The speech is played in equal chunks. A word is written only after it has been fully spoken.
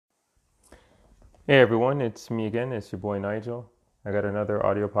Hey everyone, it's me again. It's your boy Nigel. I got another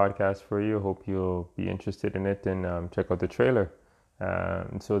audio podcast for you. Hope you'll be interested in it and check out the trailer.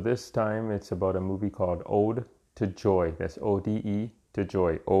 So this time it's about a movie called Ode to Joy. That's ODE to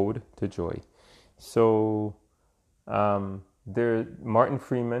Joy. Ode to Joy. So there, Martin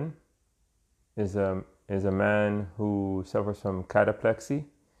Freeman is a man who suffers from cataplexy,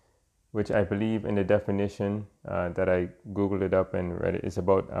 which I believe in the definition that I googled it up and read it is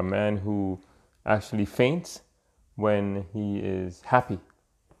about a man who actually faints when he is happy.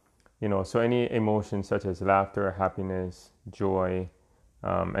 So any emotion such as laughter, happiness, joy,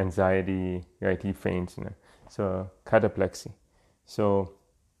 anxiety, right? He faints. So cataplexy. So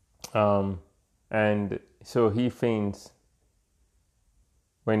um, and so he faints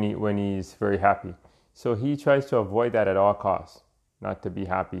when he's very happy. So he tries to avoid that at all costs, not to be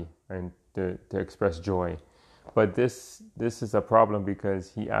happy and to express joy. But this is a problem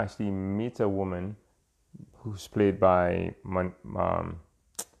because he actually meets a woman who's played by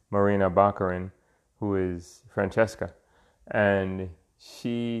Marina Baccarin, who is Francesca, and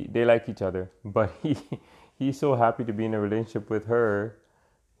they like each other, but he's so happy to be in a relationship with her,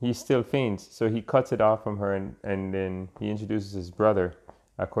 he still faints. So he cuts it off from her, and then he introduces his brother,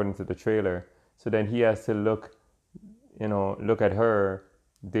 according to the trailer. So then he has to look at her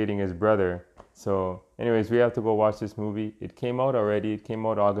dating his brother. So, anyways, we have to go watch this movie. It came out already. It came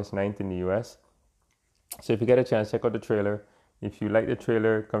out August 9th in the US. So if you get a chance, check out the trailer. If you like the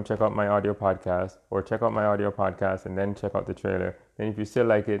trailer, come check out my audio podcast, or check out my audio podcast and then check out the trailer. Then if you still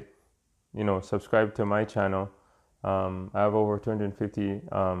like it, subscribe to my channel. I have over 250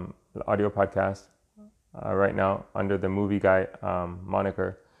 audio podcasts right now under the movie guy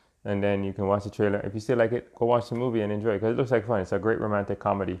moniker. And then you can watch the trailer. If you still like it, go watch the movie and enjoy it because it looks like fun. It's a great romantic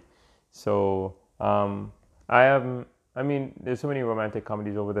comedy. So I have, I mean, there's so many romantic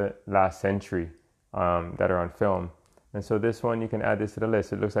comedies over the last century that are on film. And so this one, you can add this to the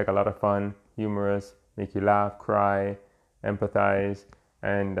list. It looks like a lot of fun, humorous, make you laugh, cry, empathize,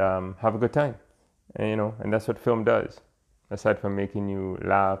 and have a good time. And that's what film does. Aside from making you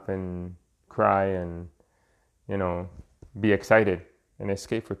laugh and cry and, you know, be excited and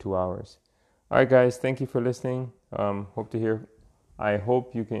escape for 2 hours. All right, guys, thank you for listening. Hope to hear. I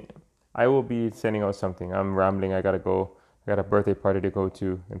hope you can. I will be sending out something. I'm rambling. I gotta go. I got a birthday party to go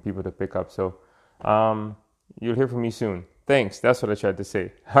to and people to pick up. So, you'll hear from me soon. Thanks. That's what I tried to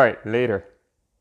say. All right, later.